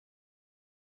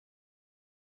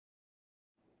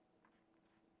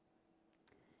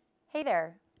Hey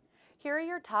there! Here are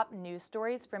your top news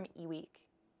stories from eWEEK.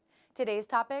 Today's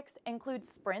topics include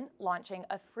Sprint launching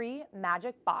a free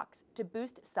magic box to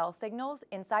boost cell signals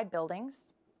inside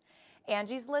buildings,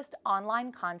 Angie's List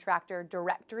online contractor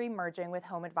directory merging with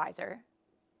HomeAdvisor,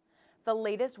 the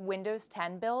latest Windows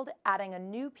 10 build adding a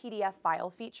new PDF file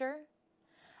feature,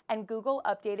 and Google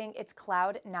updating its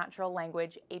Cloud Natural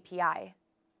Language API.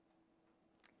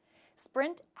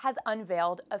 Sprint has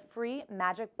unveiled a free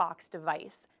Magic Box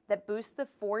device that boosts the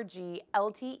 4G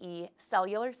LTE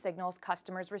cellular signals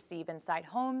customers receive inside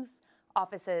homes,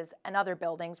 offices, and other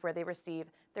buildings where they receive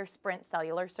their Sprint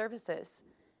cellular services.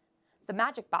 The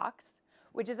Magic Box,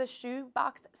 which is a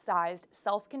shoebox-sized,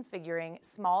 self-configuring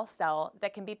small cell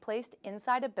that can be placed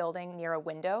inside a building near a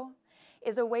window,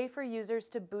 is a way for users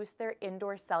to boost their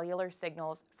indoor cellular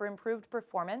signals for improved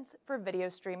performance for video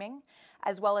streaming,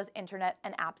 as well as internet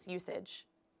and apps usage.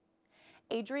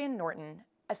 Adrienne Norton,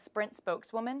 a Sprint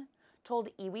spokeswoman, told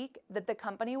eWEEK that the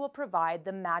company will provide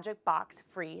the Magic Box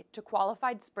free to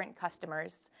qualified Sprint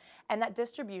customers, and that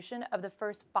distribution of the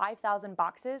first 5,000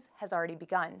 boxes has already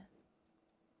begun.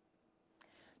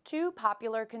 Two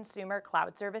popular consumer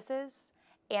cloud services,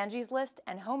 Angie's List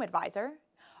and HomeAdvisor,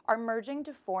 are merging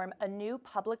to form a new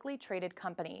publicly traded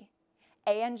company,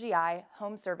 ANGI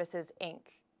Home Services, Inc.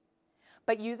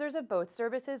 But users of both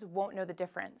services won't know the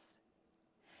difference.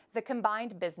 The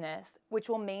combined business, which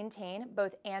will maintain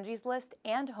both Angie's List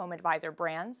and HomeAdvisor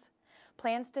brands,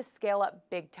 plans to scale up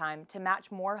big time to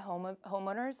match more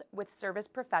homeowners with service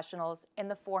professionals in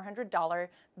the $400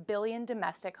 billion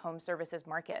domestic home services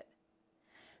market.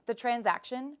 The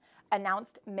transaction,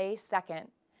 announced May 2nd,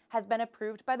 has been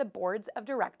approved by the boards of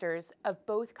directors of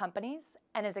both companies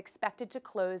and is expected to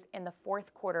close in the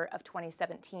fourth quarter of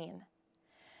 2017.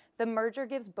 The merger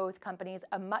gives both companies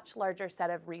a much larger set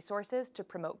of resources to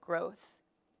promote growth.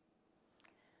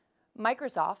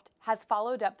 Microsoft has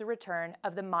followed up the return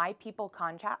of the My People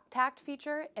Contact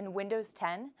feature in Windows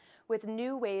 10 with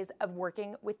new ways of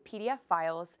working with PDF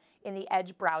files in the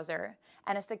Edge browser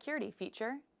and a security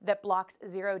feature that blocks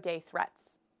zero-day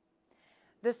threats.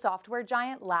 The software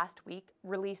giant last week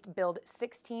released build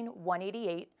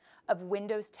 16188 of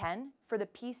Windows 10 for the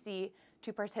PC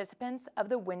to participants of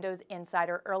the Windows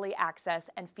Insider Early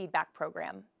Access and Feedback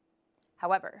program.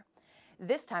 However,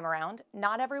 this time around,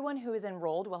 not everyone who is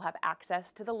enrolled will have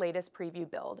access to the latest preview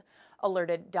build,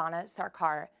 alerted Donna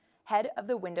Sarkar, head of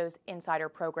the Windows Insider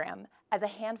program, as a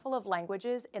handful of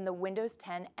languages in the Windows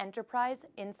 10 Enterprise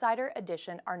Insider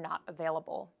Edition are not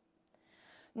available.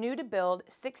 New to build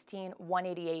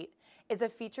 16188 is a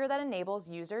feature that enables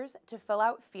users to fill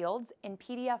out fields in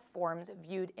PDF forms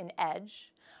viewed in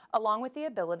Edge, along with the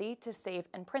ability to save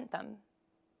and print them.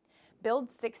 Build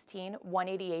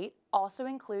 16188 also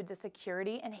includes a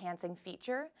security-enhancing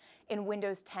feature in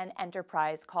Windows 10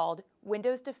 Enterprise called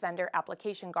Windows Defender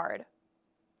Application Guard.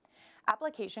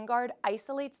 Application Guard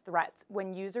isolates threats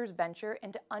when users venture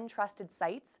into untrusted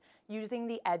sites using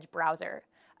the Edge browser,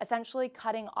 essentially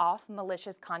cutting off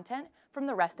malicious content from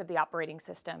the rest of the operating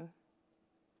system.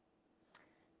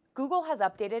 Google has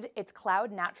updated its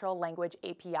Cloud Natural Language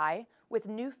API with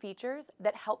new features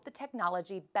that help the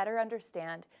technology better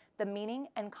understand the meaning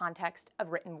and context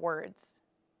of written words.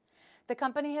 The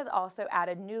company has also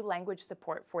added new language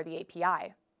support for the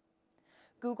API.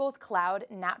 Google's Cloud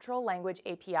Natural Language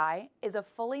API is a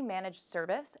fully managed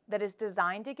service that is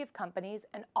designed to give companies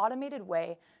an automated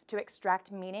way to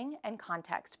extract meaning and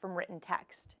context from written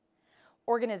text.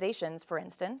 Organizations, for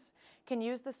instance, can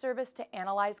use the service to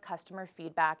analyze customer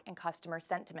feedback and customer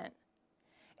sentiment.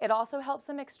 It also helps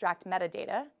them extract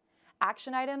metadata,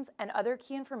 action items, and other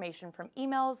key information from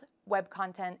emails, web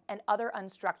content, and other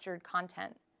unstructured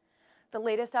content. The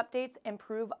latest updates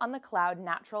improve on the Cloud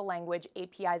Natural Language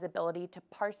API's ability to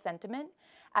parse sentiment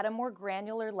at a more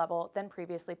granular level than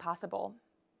previously possible.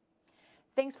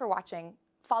 Thanks for watching.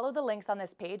 Follow the links on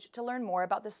this page to learn more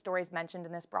about the stories mentioned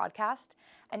in this broadcast,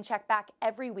 and check back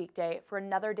every weekday for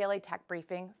another daily tech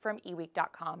briefing from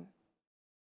eWEEK.com.